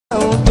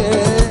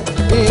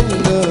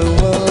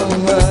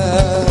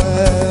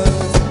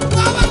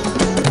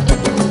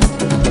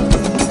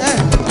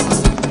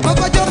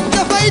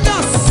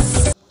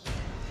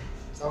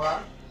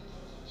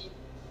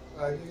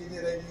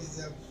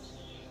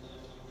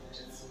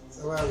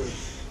waaw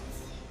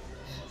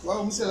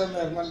waaw monsieur le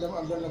maire man dama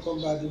am benn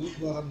combat de lutte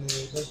boo xam ne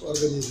dañ ko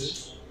organisé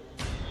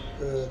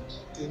te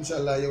incha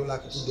allah yow laa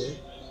ko tuddee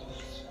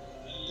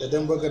te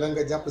dem bëgg na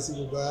nga jàpp si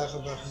bu baax a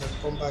baax nag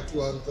combat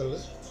Tivaouane Peulh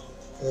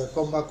la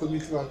combat commune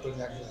Tivaouane Peulh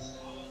ñàkk la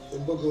te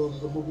bëgg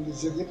nga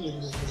mobiliser yëpp nañu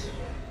mobiliser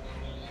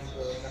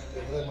ndaxte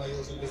vraiment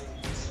yow sa bés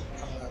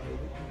xam naa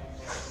loolu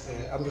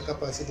am nga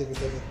capacité bi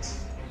tamit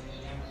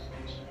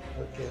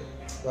ok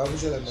waaw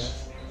monsieur le maire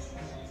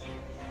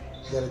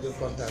jërëjëf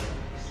kontaan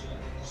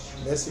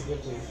merci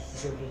beaucoup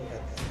monsieur le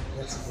maire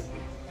merci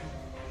beaucoup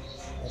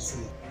merci.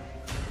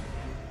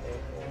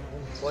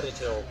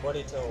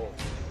 Boritewo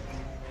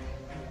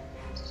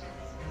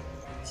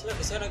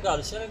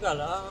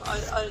Sénégal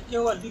a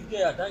ƴeewa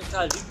liggey a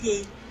dañta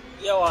liggey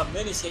ƴeewa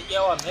mécanicien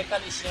ƴeewa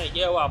mécanicien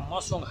ƴeewa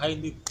maçon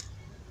hayndi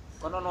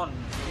kono noon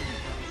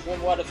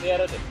fomo waɗa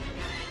feere de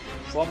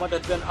fomo de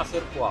ben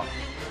affaire quoi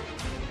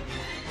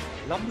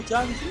lambu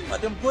jaami fi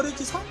waɗen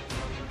boreji sa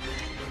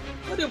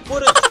waɗen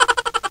boreji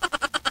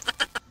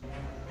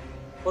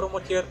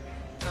promoteur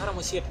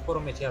karama seeto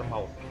promoteur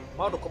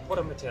mawɗo ko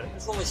promoteur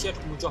il faut nga seeto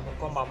ko mu jox ma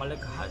combat ma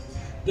lekk xaalis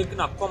dégg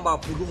naa combat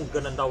pour lu mu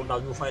gën a ndaw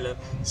ñu fay la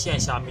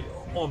 500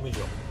 000 1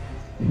 million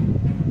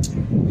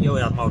yow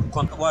yaa mawɗo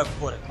kon waaye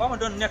boore ba ma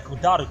doon nekk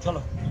daaru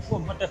colo il faut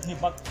ma def ni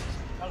bag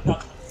kalgal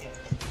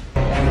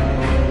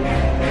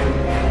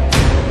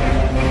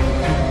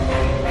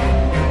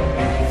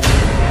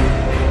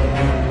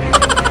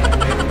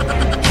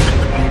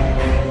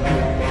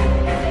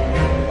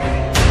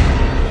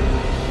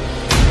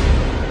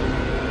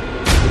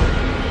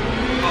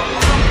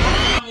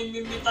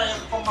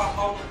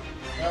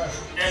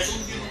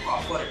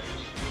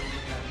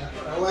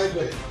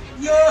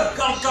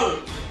kalkal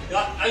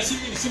ay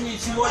simi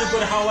woni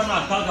gore ha wana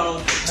kalkal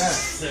on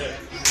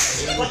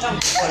ko tam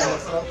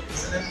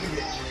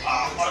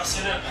para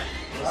senen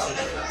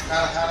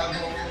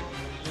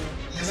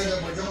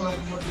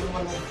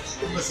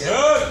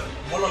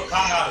molo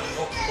kangal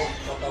ko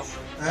dof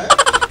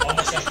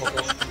ma sen ko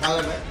dof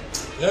mala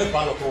ne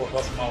balo ko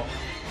dof maw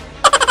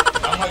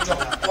dama jox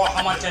ko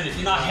xamantene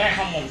dina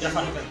xeexam mom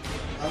defal ko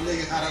am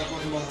léegi xaaral ko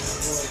mo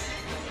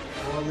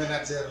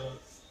manager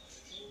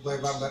boy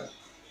bambar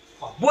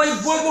boy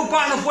bu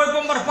baax na boy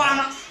bambar baax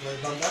na boy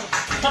bambar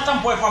tatam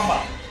boy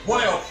bambar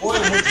boy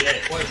muti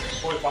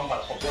boy bambar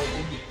ko boy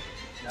ummi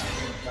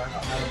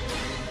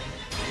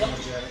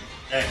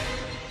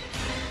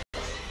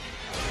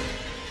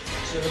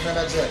monsieur le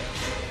manager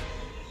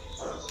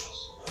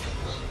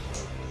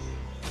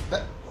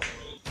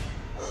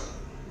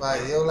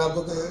waaye yow laa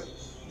bëgg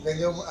nga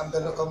ñëw mu am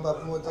benn combat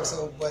bu ma jox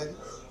sama boy bi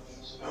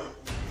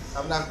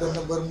am naa benn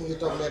mbër mu ngi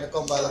toog nee ne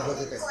combat la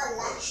bëgg kay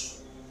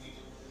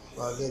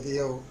waaw léegi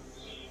yow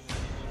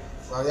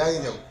waaw yaa ngi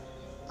ñëw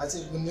asi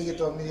ñun ñu ngi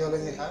toog ni yow la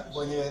ñuy xaar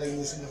boo ñëwee rek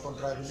ñu suñu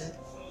contrat bi léegi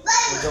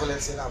ñu jox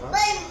leen seen avance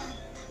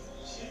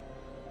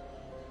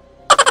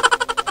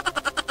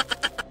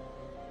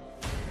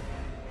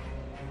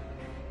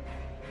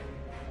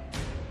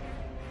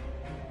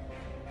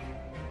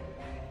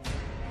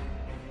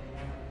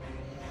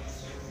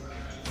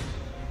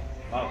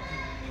waaw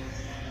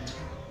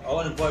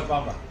awoni boy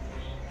bamba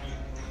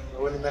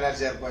woni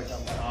manager boy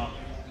bamba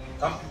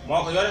kam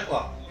moo ko yore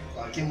quoi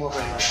waaw kii moo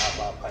koy yore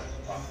waaw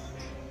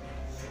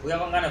bu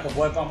yaba nga ne ko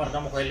boy bamba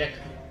dama koy lekk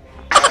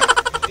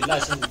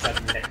billahi sun jag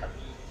mi lekk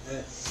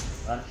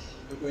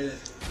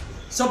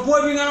sa boy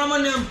bi nga ma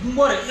ne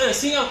mbore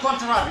signé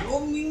contrat bi o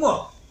mi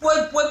mo boy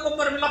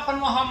bamba mi lappal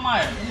ma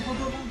xamay dama ko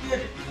do dum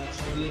biete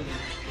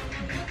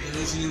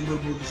signé mbër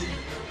boo gis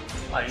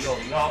ay yow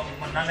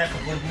man na nekk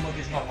bër bu ma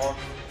gis nga xool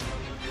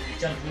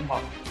jant bu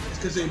mag est-ce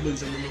que say bëñ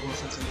sax mën na koo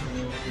sax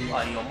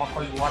waaw yow ma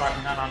koy warak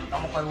nga naan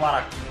dama koy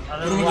warak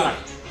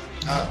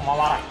ma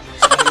warak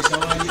sa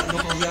waa ji nga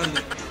ko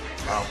viande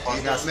waaw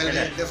confiance mel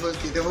ni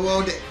dafa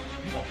waaw de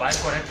mo bàyyi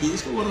ko rek kii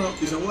est-ce que war na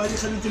kii sa waa ji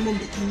xamante moom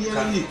de kii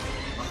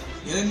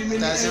yeneen ni mel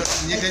ni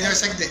ñi dañoo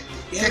sec de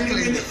fekk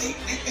lañ de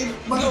ay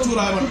bëgg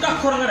tuuraay man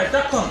d'accord nga rek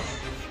d'accord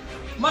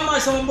man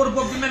maay sama mbër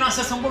bopp bi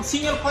menacé sama bopp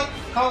signal koy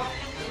kaw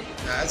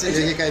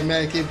léegi kay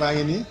mel kii baa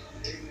ngi nii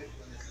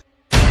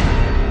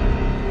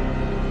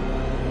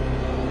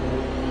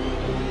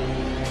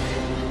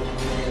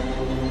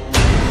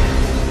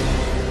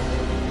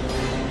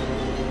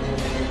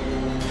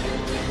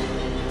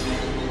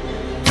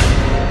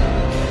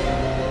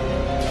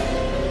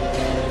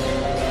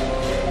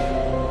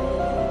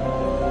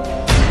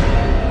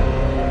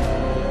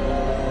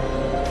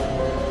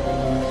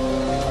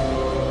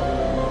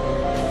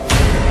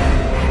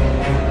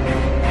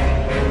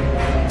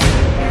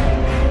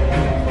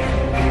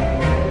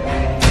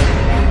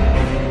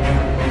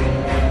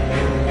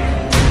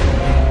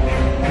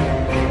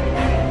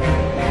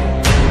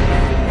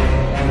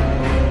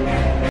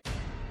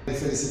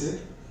félicité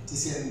ci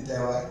seen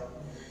teewaay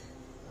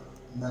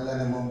mel na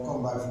ne moom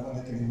combat bi mu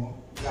nekk ni moom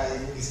gars yi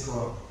ñu gis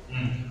ko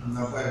am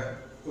na pare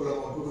pour le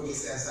moment ku ko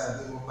gis instant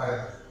bi mu pare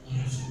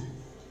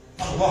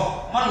la bon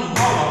man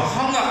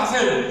xam nga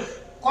affaire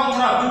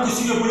contrat bi ñu ko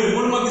signé bu leen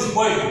mënuma gis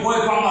boy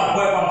bambar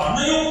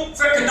na ñëw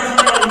fekk dafa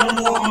nekk moom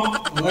mu wax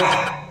ma waaw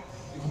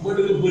ko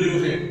bëgg bëri ko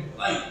fekk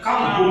ay kam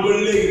boobu ba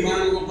léegi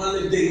maa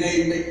ngi dégg ngay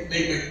nekk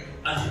ay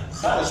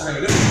xaaral sa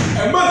lépp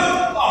ay man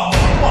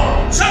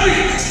sabi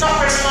stop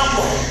it stop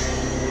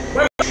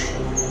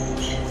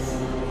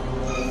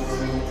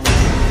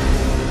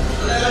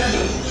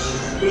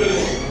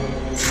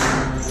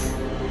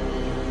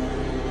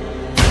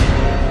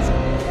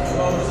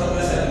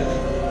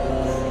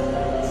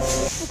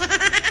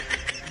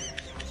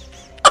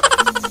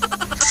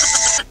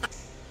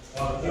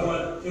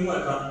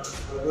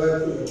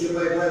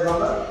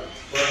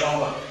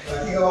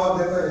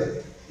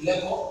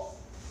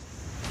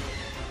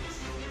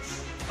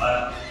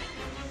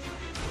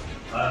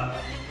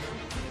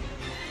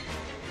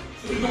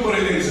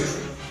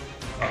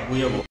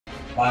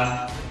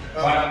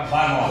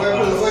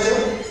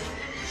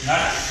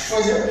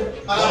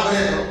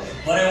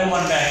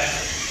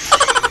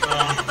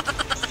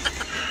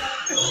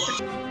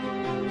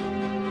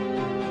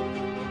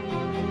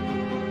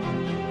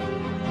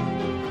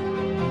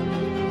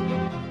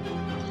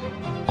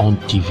On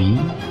TV,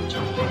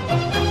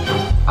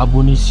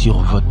 abonnez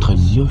sur votre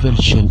nouvelle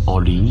chaîne en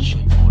ligne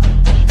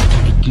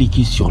et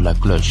cliquez sur la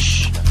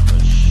cloche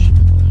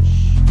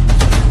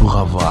pour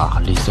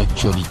avoir les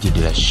actualités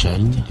de la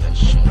chaîne.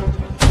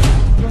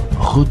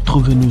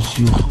 Retrouvez-nous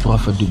sur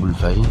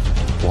www.ontv.com.